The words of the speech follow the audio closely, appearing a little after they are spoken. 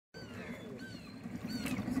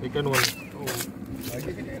Second one.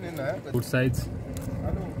 Good size.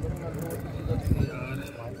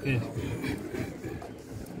 Okay.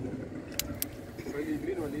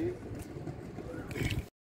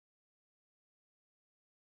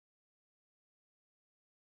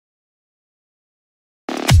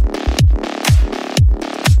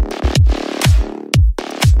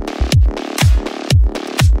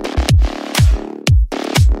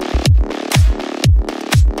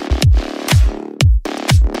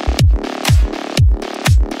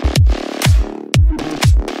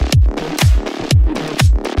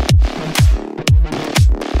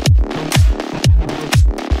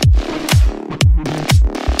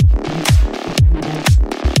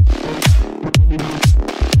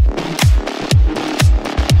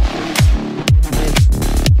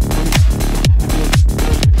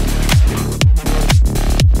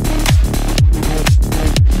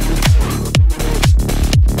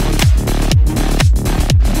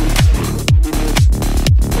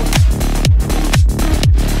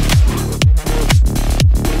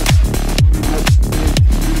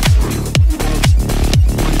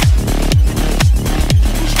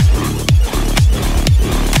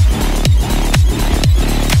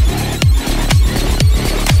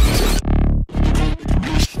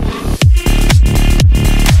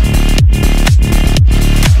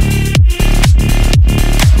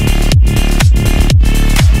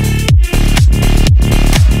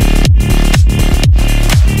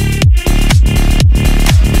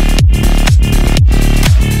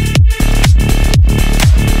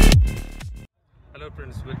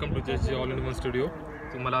 Welcome to justjallinonestudio.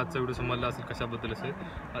 तुम्हाला आजचा video समजला असेल कशाबद्दल असेल.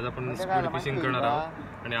 आज आपण स्क्विड फिशिंग करणार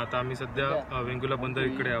आहोत आणि आता आम्ही सध्या वेंगुला बंदर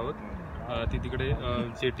इकडे आहोत. ती तिकडे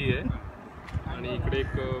जेटी आहे आणि इकडे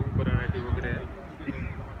एक उपराणाटी वगैरे आहे.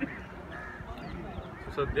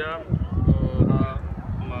 सध्या हा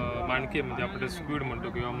माणके म्हणजे आपण स्क्विड म्हणतो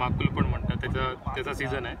किंवा माकुल पण म्हणतात, त्याचा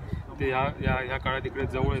सीझन आहे. ते ह्या काळात इकडे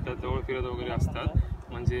जवळ येतात, जवळ फिरत वगैरे असतात.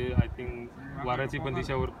 म्हणजे आय थिंक वाऱ्याची पण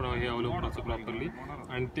दिशावर पण हे अवलंबून असतं प्रॉपरली.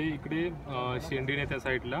 आणि ते इकडे शेंडीने त्या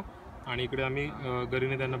साईडला आणि इकडे आम्ही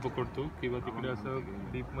गरीने त्यांना पकडतो किंवा तिकडे असं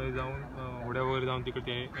डीपमध्ये जाऊन होड्या वगैरे जाऊन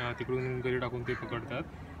तिकडून गरी टाकून ते पकडतात.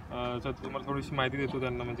 तर तुम्हाला थोडीशी माहिती देतो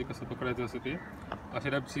त्यांना म्हणजे कसं पकडायचं असं. ते अशा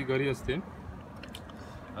टाईपची गरी असते.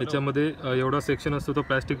 याच्यामध्ये एवढा सेक्शन असतो तो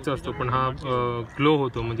प्लॅस्टिकचा असतो, पण हा ग्लो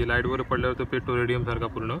होतो म्हणजे लाईटवर पडल्यावर तो पेटतो रेडियमसारखा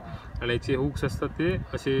पूर्ण. आणि याचे हुक्स असतात ते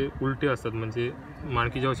असे उलटे असतात, म्हणजे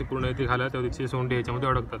माणकी जेव्हा अशी पूर्ण येते खाला तेव्हा त्याचे सोंडे ह्याच्यामध्ये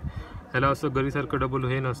अडकतात. ह्याला असं गरीसारखं डबल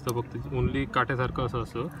हे नसतं, फक्त ओनली काट्यासारखं असं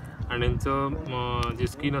असतं. आणि यांचं जे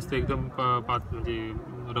स्किन असतं एकदम म्हणजे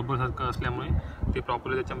रबरसारखं असल्यामुळे ते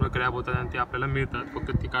प्रॉपरली त्याच्यामुळे क्रॅब होतात आणि ते आपल्याला मिळतात.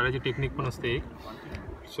 फक्त ती काढायची टेक्निक पण असते एक.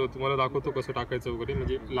 सो तुम्हाला दाखवतो कसं टाकायचं वगैरे.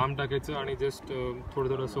 म्हणजे लांब टाकायचं आणि जस्ट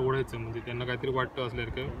थोडं असं ओढायचं, म्हणजे त्यांना काहीतरी वाटतं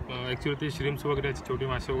असल्यासारखं. ॲक्च्युली ते श्रिम्स वगैरे छोटे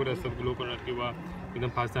मासे वगैरे असतात ग्लो करणार किंवा एकदम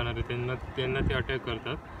फास्ट जाणारे, त्यांना ते अटॅक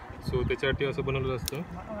करतात. सो त्याच्यासाठी असं बनवलं असतं.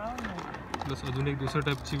 प्लस अजून एक दुसऱ्या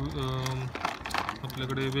टाईपची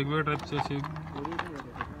आपल्याकडे वेगवेगळ्या टाईपचे असे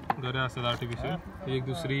गऱ्या असतात आर्टिफिशियल. एक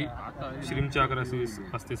दुसरी श्रिमच्या आकाराची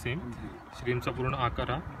असते, सेम श्रिमचा पूर्ण आकार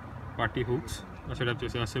हा, पाटी हुक्स अशा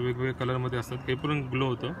टाईपचे असे वेगवेगळे कलरमध्ये असतात. हे पण ग्लो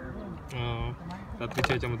होतं रात्रीच्या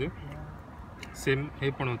ह्याच्यामध्ये. सेम हे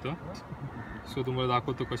पण होतं. सो तुम्हाला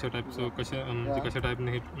दाखवतो कशा टाईपचं कशा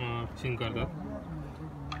टाईपने हे फिशिंग करतात,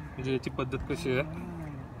 म्हणजे याची पद्धत कशी आहे.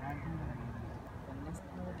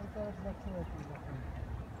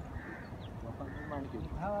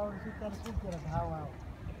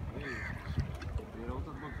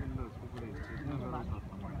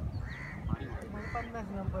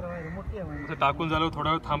 टाकून झालं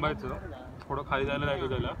थोडा वेळ थांबायचं, थोडं खाली जायला लागलं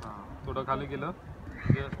त्याला, थोडं खाली गेलं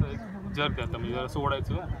म्हणजे एक जर त्यात म्हणजे असं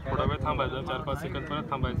ओढायचं, थोडा वेळ थांबायचं, 4-5 सेकंद परत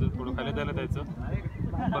थांबायचं, थोडं खाली जायला द्यायचं,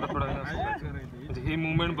 परत थोडा वेळ असं करायचं. म्हणजे ही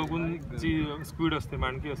मुवमेंट बघून जी स्पीड असते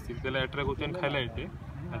माणकी असतील त्याला अट्रॅक्ट होते आणि खायला येते.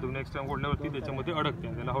 आणि तुम्ही नेक्स्ट टाइम ओढल्यावरती त्याच्यामध्ये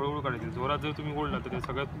अडकते. त्याला हळूहळू काढायचे. जोरात जर तुम्ही ओढला तर ते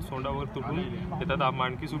सगळ्यात सोंडावर तुटून त्याच्यात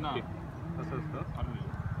माणकी सुटते. असं असतं.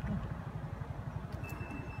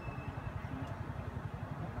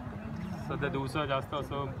 सध्या दिवसा जास्त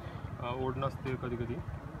असं ओढ नसते कधी कधी,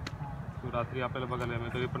 रात्री आपल्याला बघायला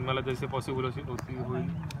मिळेल. तरी पण मला जसे पॉसिबल होईल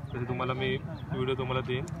तसे तुम्हाला मी व्हिडिओ तुम्हाला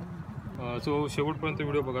देईन. सो शेवटपर्यंत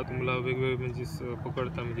व्हिडिओ बघा. तुम्हाला वेगवेगळे म्हणजे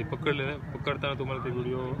पकडताना तुम्हाला ते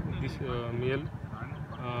व्हिडिओ मिळेल.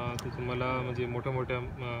 ते तुम्हाला म्हणजे मोठ्या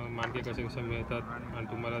माणके कशा मिळतात आणि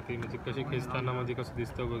तुम्हाला ते म्हणजे कसे खेचताना म्हणजे कसं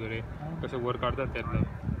दिसतं वगैरे, कसे वर काढतात त्यातनं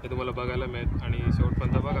हे तुम्हाला बघायला मिळेल. आणि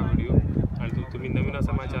शेवटपर्यंत बघा व्हिडिओ. आणि तुम्ही नवीन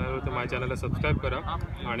असा माझ्या चॅनलवर तर माझ्या चॅनलला सबस्क्राईब करा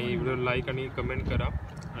आणि व्हिडिओ लाईक आणि कमेंट करा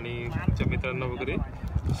आणि तुमच्या मित्रांना वगैरे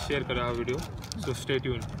शेअर करा हा व्हिडिओ. So stay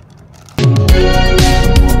tune.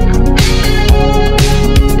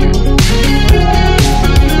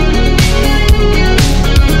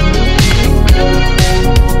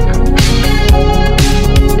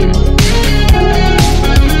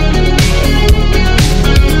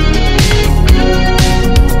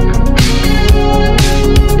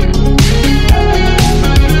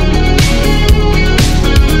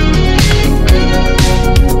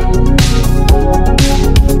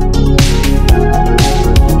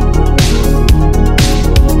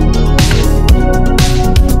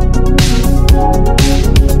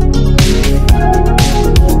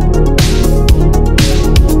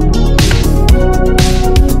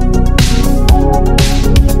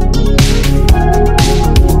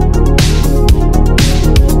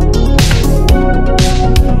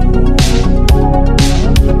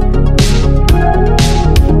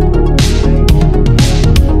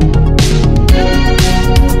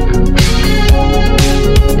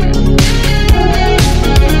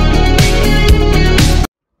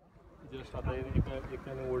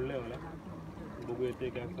 बघू येते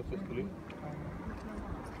कॅन सक्सेसफुली.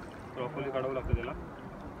 प्रॉपरली काढावं लागतं त्याला.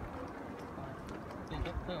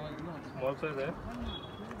 स्मॉल साईज आहे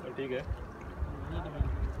पण ठीक आहे.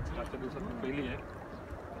 आजच्या दिवसात पहिली आहे.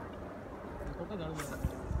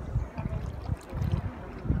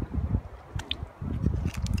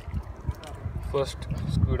 First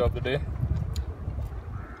squid of the day.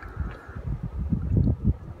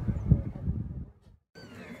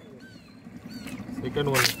 Second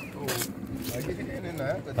one.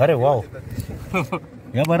 अरे वाव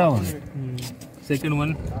या बराबर. Second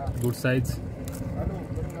one good size.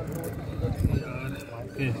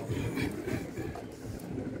 Okay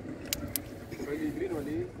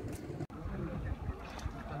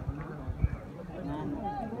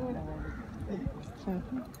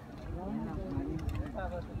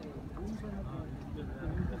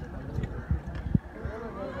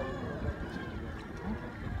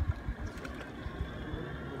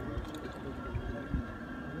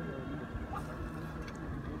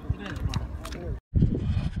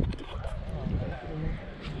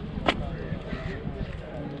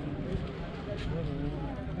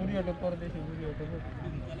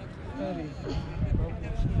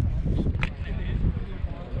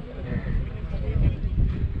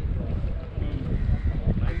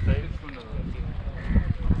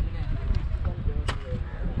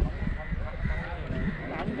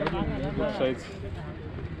size.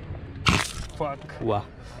 Fuck. वाह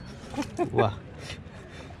वाह.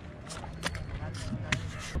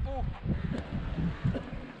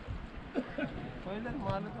 पहिल्याच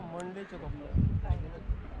मारलं तर मंडेच्या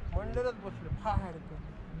मंडेलाच बसले फाड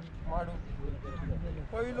माडू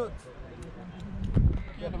पहिलोच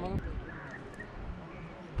केलं मग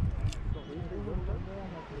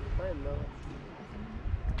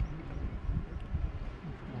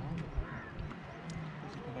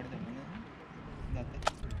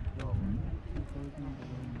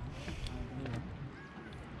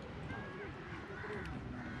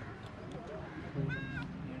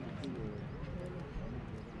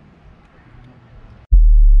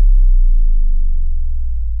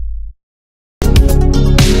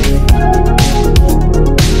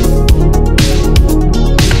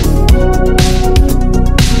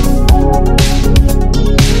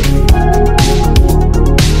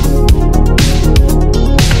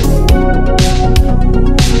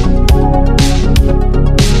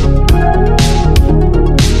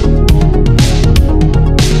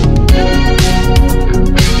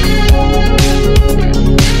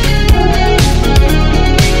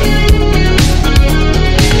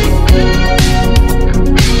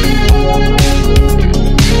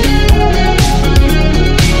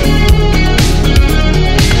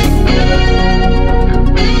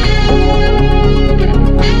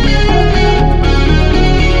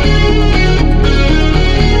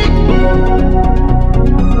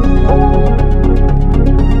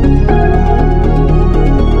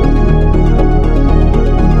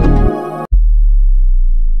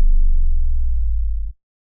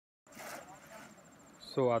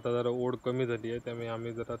सो आता जरा ओढ कमी झाली आहे त्यामुळे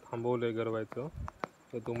आम्ही जरा थांबवलं आहे गरवायचं.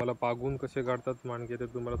 तर तुम्हाला पागून कसे काढतात माणके ते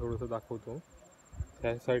तुम्हाला थोडंसं दाखवतो.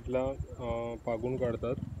 ह्या साईडला पागून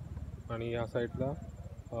काढतात आणि ह्या साईडला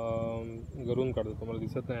गरून काढतात. तुम्हाला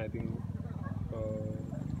दिसत नाही आय थिंक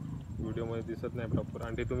व्हिडिओमध्ये दिसत नाही प्रॉपर.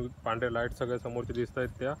 आणि ते तुम्ही पांढऱ्या लाईट सगळ्या समोरचे दिसत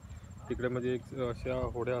आहेत त्या तिकडे म्हणजे एक अशा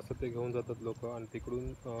होड्या असतात ते घेऊन जातात लोक आणि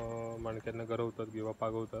तिकडून माणक्यांना गरवतात किंवा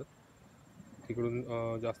पागवतात.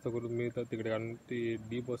 तिकडून जास्त करून मिळतात तिकडे कारण ते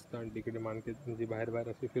डीप असतं आणि तिकडे माणके म्हणजे बाहेर बाहेर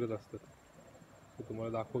असे फिरत असतात. तर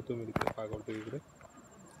तुम्हाला दाखवतो मी तिकडे पागवतो इकडे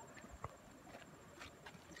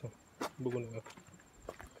बघून नका.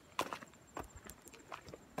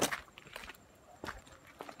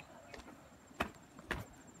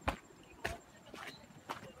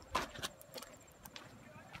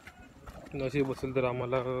 नशीब असेल तर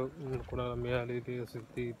आम्हाला कोणाला मिळाले ते असेल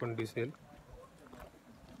ती पण दिसेल.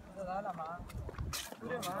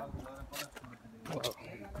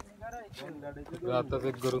 आताच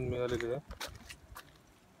एक गरून मिळालेली आहे.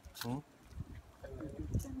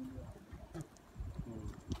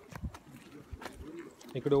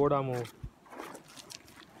 इकडे ओढा मग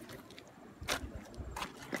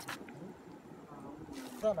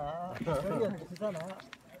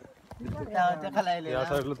या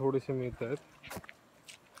साईडला थोडेसे मिळत आहेत.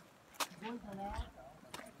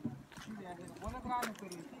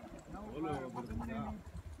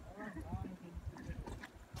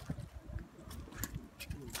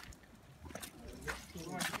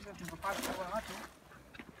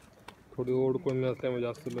 थोडी ओढ कमी असल्यामुळे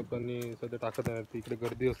जास्त लोकांनी सध्या टाकत नाही. इकडे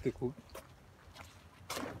गर्दी असते खूप.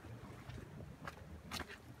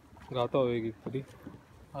 गाता हो एक तरी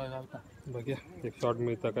बघा एक शॉट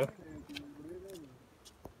मिळतं काय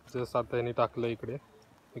जसं आता यांनी टाकलं इकडे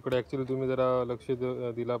ॲक्च्युली तुम्ही जरा लक्ष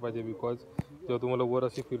दिला पाहिजे बिकॉज जेव्हा तुम्हाला वर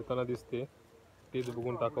अशी फिरताना दिसते तेच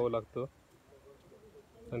बघून टाकावं लागतं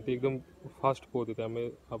आणि ते एकदम फास्ट पोहते त्यामुळे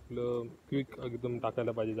आपलं क्विक एकदम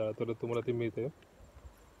टाकायला पाहिजे जाळं तर तुम्हाला ते मिळते.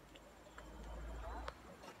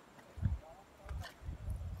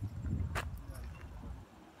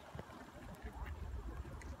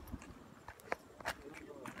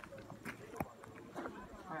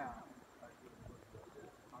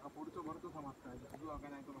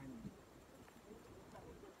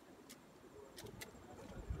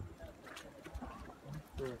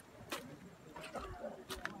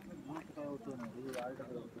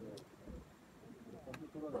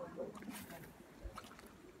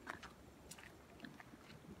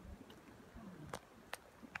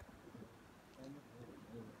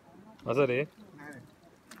 असं रे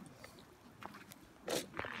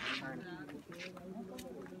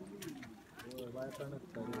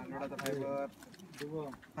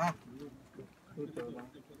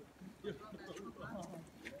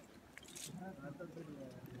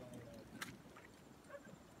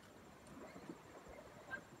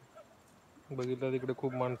बघितलं तिकडे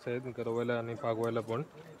खूप माणसं आहेत गरवायला आणि पागवायला पण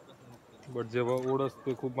बट जेव्हा ओढ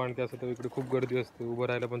असते खूप माणके असते तेव्हा इकडे खूप गर्दी असते उभं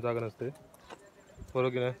राहायला पण जागा नसते बरोबर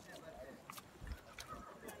की नाही.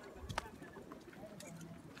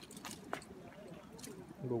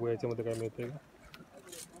 बघू याच्यामध्ये काय मिळतंय का.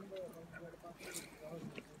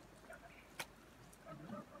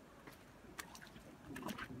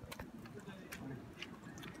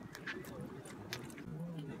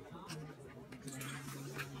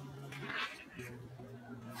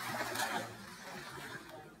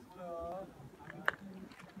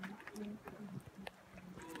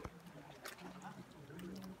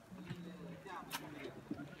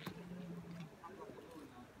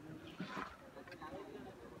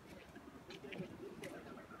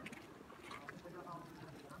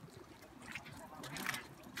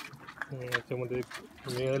 याच्यामध्ये एक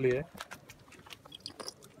मिळाली आहे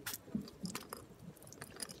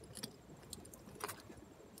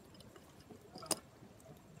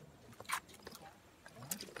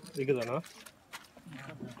एक जण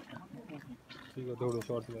ठीक आहे थोडं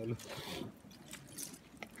शॉर्ट मिळालं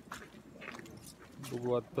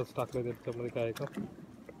बघू आत्ताच टाकलं त्याच्यामध्ये काय आहे का.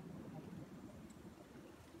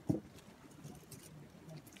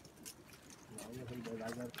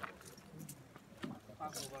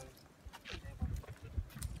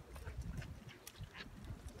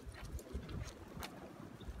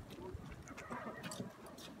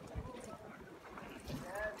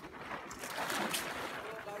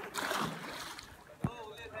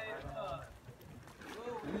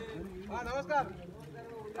 नमस्कार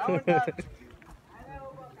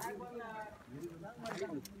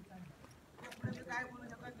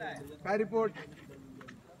काय रिपोर्ट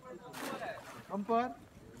कंपर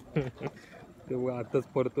ते आताच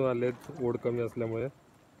परतून आलेत ओढ कमी असल्यामुळे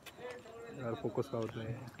यार फोकस लावत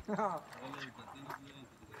नाही.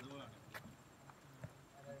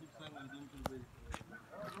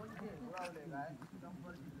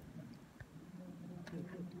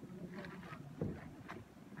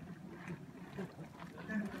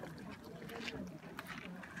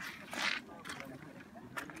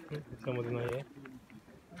 त्याच्यामध्ये नाही आहे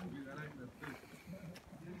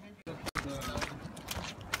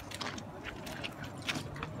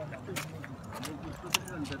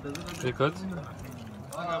एकच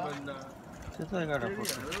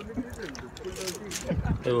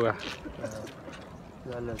हे बघा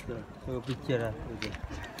झालं सगळं पिक्चर आहे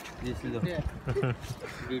दिसलो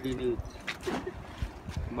डीडी न्यूज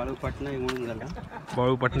बाळू पटनाईक म्हणून झाला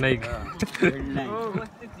बाळू पटनाईक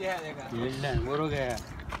बरोबर आहे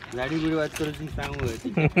गाडी बिडी वाच करून सांगू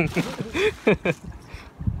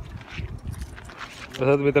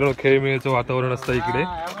तसंच मित्रांनो खेळमेळीचं वातावरण असतं इकडे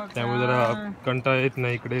त्यामुळे जरा कंटाळा येत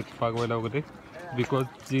नाही इकडे पागवायला वगैरे बिकॉज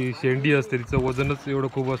जी शेंडी असते तिचं वजनच एवढं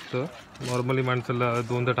खूप असतं नॉर्मली माणसाला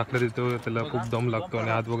दोनदा टाकलं तिथं त्याला खूप दम लागतो आणि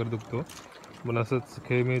हात वगैरे दुखतो पण असंच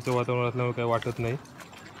खेळमेळीचं वातावरण असल्यामुळे काय वाटत नाही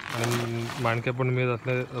आणि माणक्या पण मिळत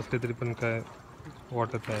असले तरी पण काय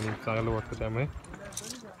वाटत नाही आणि चांगलं वाटतं त्यामुळे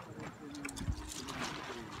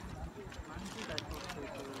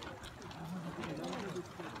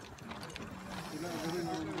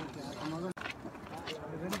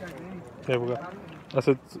हे बघा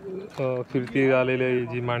असंच फिरती आलेली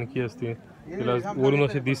जी माणकी असते तिला वरून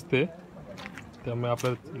अशी दिसते त्यामुळे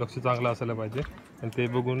आपलं लक्ष चांगलं असायला पाहिजे आणि ते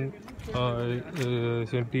बघून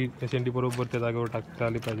शेंडीबरोबर त्या जागेवर टाकता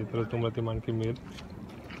आली पाहिजे तर तुम्हाला ती माणकी मिळेल.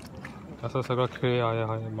 असा सगळा खेळ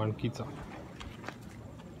आहे माणकीचा.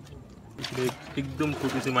 इकडे एकदम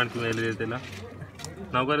छोटीशी माणकी मिळालेली आहे त्याला.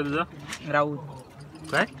 नाव काय रे तुझं? राहुल.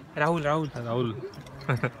 काय? राहुल. राहुल.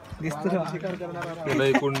 दिसतो त्याला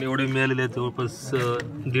एकूण एवढे मिळालेले आहेत जवळपास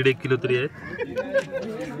 1.5 किलो तरी आहेत,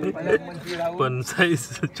 पण साईज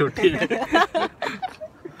छोटी आहे.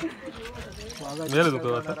 मिळालं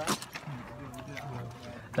तुका आता?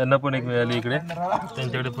 त्यांना पण एक मिळाली इकडे,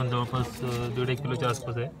 त्यांच्याकडे पण जवळपास 1.5 किलोच्या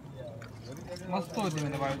आसपास आहे. मस्त होते.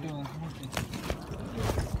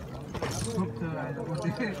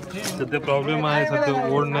 सध्या प्रॉब्लेम आहे, सध्या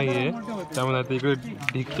ओढ नाही आहे, त्यामुळे आता इकडे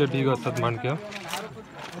ढीकच्या ढीक असतात माणक्या.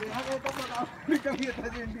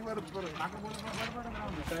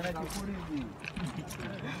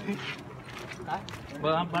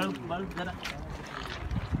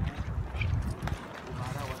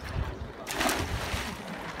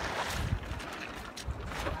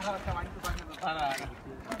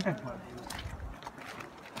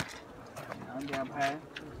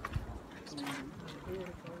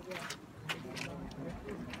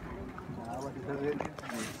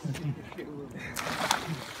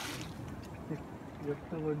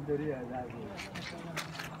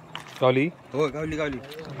 गावली हो गावली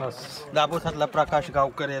बस. दाबोसातला प्रकाश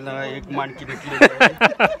गावकर याला एक माणकी भेटली.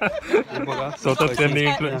 बघा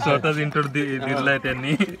स्वतःच इंट्रो दिलाय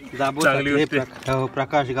त्यांनी. चांगली गोष्ट आहे.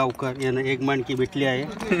 प्रकाश गावकर यांना एक माणकी भेटली आहे.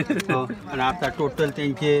 हो. आणि आता टोटल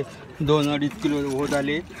त्यांचे 2-2.5 किलो होत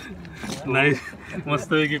आले. नाही,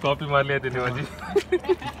 मस्तपैकी कॉपी मारली आहे त्यांनी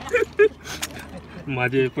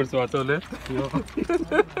माझे एफर्ट्स वाचवले.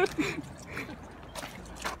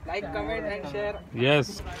 Like, comment and share.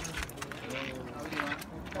 Yes.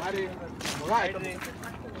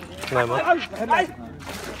 नाही मग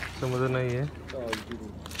समज नाही आहे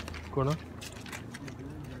कोण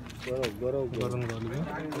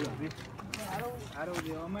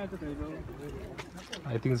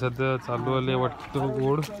आय थिंक सध्या चालू आले वाटतं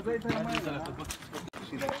गोड.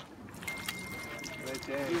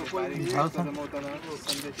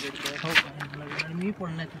 मी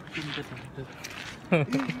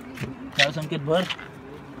संकेत भर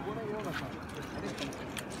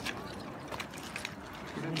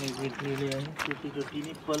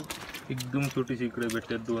एकदम छोटीशी इकडे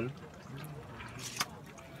भेटतात 2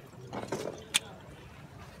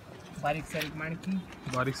 बारीक सारीक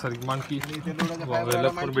माणकी. याला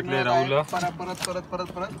पण भेटले राहुलला.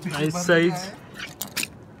 परत नाईस साईज.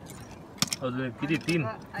 अजून किती?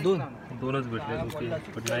 2च भेटले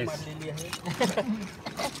पण नाईस.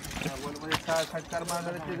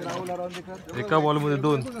 एका बॉलमध्ये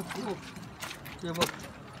 2.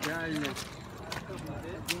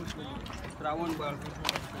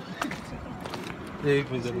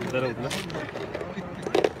 एक मिनिट जरा उठला.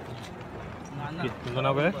 तुमचं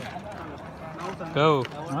नाव काय? काय हो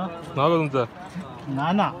नाव का तुमचं?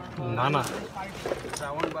 नाना.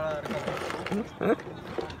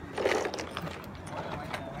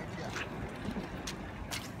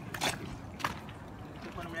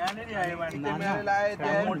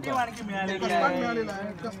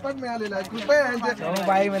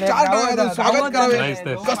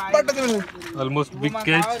 Almost big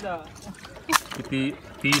catch. किती?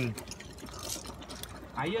 3.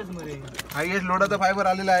 हायएस्ट लोडाचा फायबर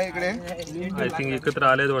आलेला आहे इकडे. आय थिंक एकत्र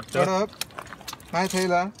आलेत वाटतं. काय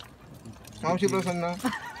थैला मावशी प्रसन्न.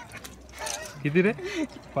 किती रे?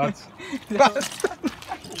 5.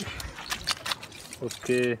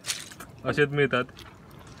 ओके, असेच मिळतात.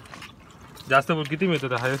 जास्त किती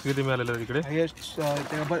मिळतात? हायेस्ट किती मिळालेलं इकडे? हायएस्ट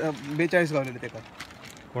 42 गावलेले ते का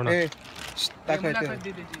कोण?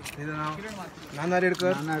 नाना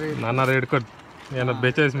रेडकर यांना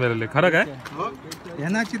 42 मिळालेले. खरं काय?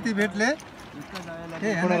 यांना किती भेटले?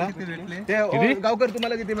 गावकर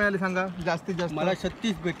तुम्हाला किती मिळाले सांगा? जास्तीत जास्त मला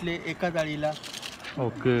 36 भेटले एका जाळीला.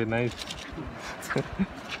 Okay, nice.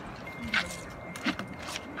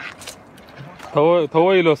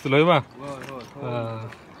 थव येलो असतो होय बा.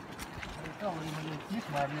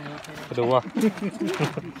 अरे वा.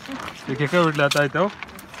 एक एका भेटले आता आहे.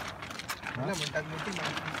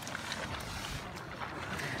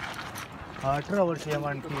 18 वर्ष या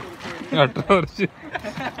माणकी. 18 वर्ष.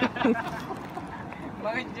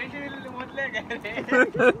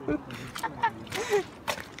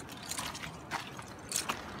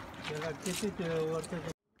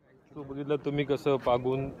 बघितलं तुम्ही कसं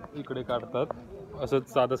पागून इकडे काढतात.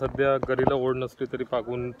 असंच साधा सध्या गरीला ओढ नसली तरी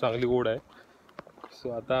पागून चांगली ओढ आहे. सो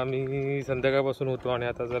आता आम्ही संध्याकाळपासून होतो आणि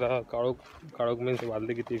आता जरा काळोख मीन्स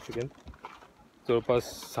वाजले किती सेकंड, जवळपास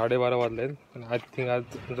 12:30 वाजले आहेत. आणि आय थिंक आज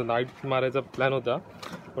आमचा नाईट मारायचा प्लॅन होता,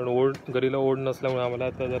 पण गरीला ओढ नसल्यामुळे आम्हाला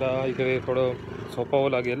आता जरा इकडे थोडं झोपावं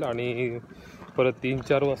लागेल आणि परत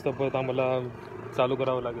 3-4 वाजता परत आम्हाला चालू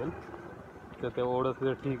करावं लागेल. तर ते ओढ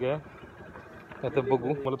असलं ठीक आहे. आता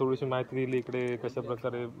बघू. मला थोडीशी माहिती दिली इकडे कशा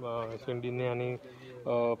प्रकारे शेंडीने आणि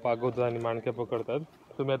पागोदा आणि माणक्या पकडतात.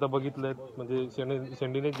 तुम्ही आता बघितलं म्हणजे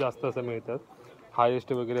शेंडीने जास्त असं मिळतात,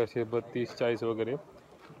 हायेस्ट वगैरे असे 32-40 वगैरे.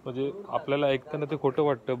 म्हणजे आपल्याला ऐकताना ते खोटं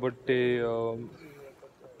वाटतं, बट ते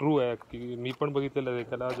ट्रू आहे की मी पण बघितलेलं आहे.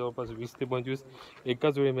 एकाला जवळपास 20 ते 25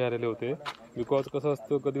 एकाच वेळी मिळालेले होते. बिकॉज कसं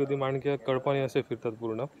असतं, कधी कधी माणक्या कडपाने असे फिरतात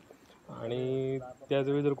पूर्ण, आणि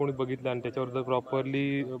त्याचवेळी जर कोणी बघितलं आणि त्याच्यावर जर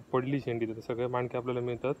प्रॉपरली पडली शेंडी तर सगळ्या माणक्या आपल्याला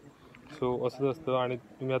मिळतात. सो असंच असतं. आणि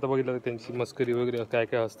तुम्ही आता बघितलं त्यांची मस्करी वगैरे काय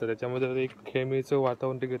काय असतं त्याच्यामध्ये, एक खेळमेचं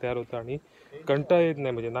वातावरण तिकडे तयार होतं आणि कंटाळा येत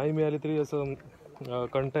नाही. म्हणजे नाही मिळाले तरी असं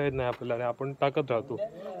कंटाळा येत नाही आपल्याला आणि आपण टाकत राहतो.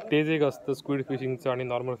 तेच एक असतं स्क्विड फिशिंगचं आणि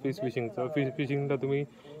नॉर्मल फिश फिशिंगचं. फिश फिशिंगला तुम्ही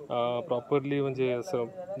प्रॉपरली म्हणजे असं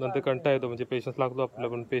नंतर कंटाळा येतो, म्हणजे पेशन्स लागतो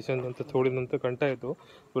आपल्याला, पण पेशन्स नंतर थोडी नंतर कंटाळा येतो.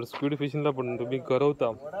 पण स्क्विड फिशिंगला पण तुम्ही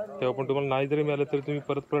गरवता तेव्हा पण तुम्हाला नाही जरी मिळालं तरी तुम्ही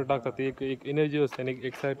परत परत टाकता. ते एक एनर्जी असते आणि एक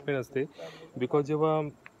एक्साइटमेंट असते. बिकॉज जेव्हा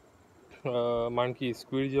माणकी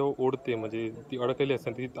स्क्विड जेव्हा ओढते म्हणजे ती अडकलेली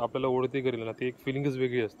असते ती आपल्याला ओढते करेल ना, ती एक फिलिंगच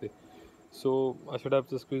वेगळी असते. सो अशा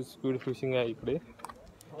टाईपचं स्क्विड फिशिंग आहे इकडे.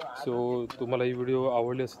 सो तुम्हाला ही व्हिडिओ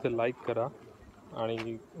आवडली असेल तर लाईक करा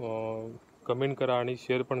आणि कमेंट करा आणि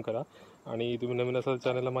शेअर पण करा. आणि तुम्ही नवीन असाल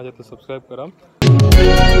चॅनलला माझ्या तर सबस्क्राईब करा.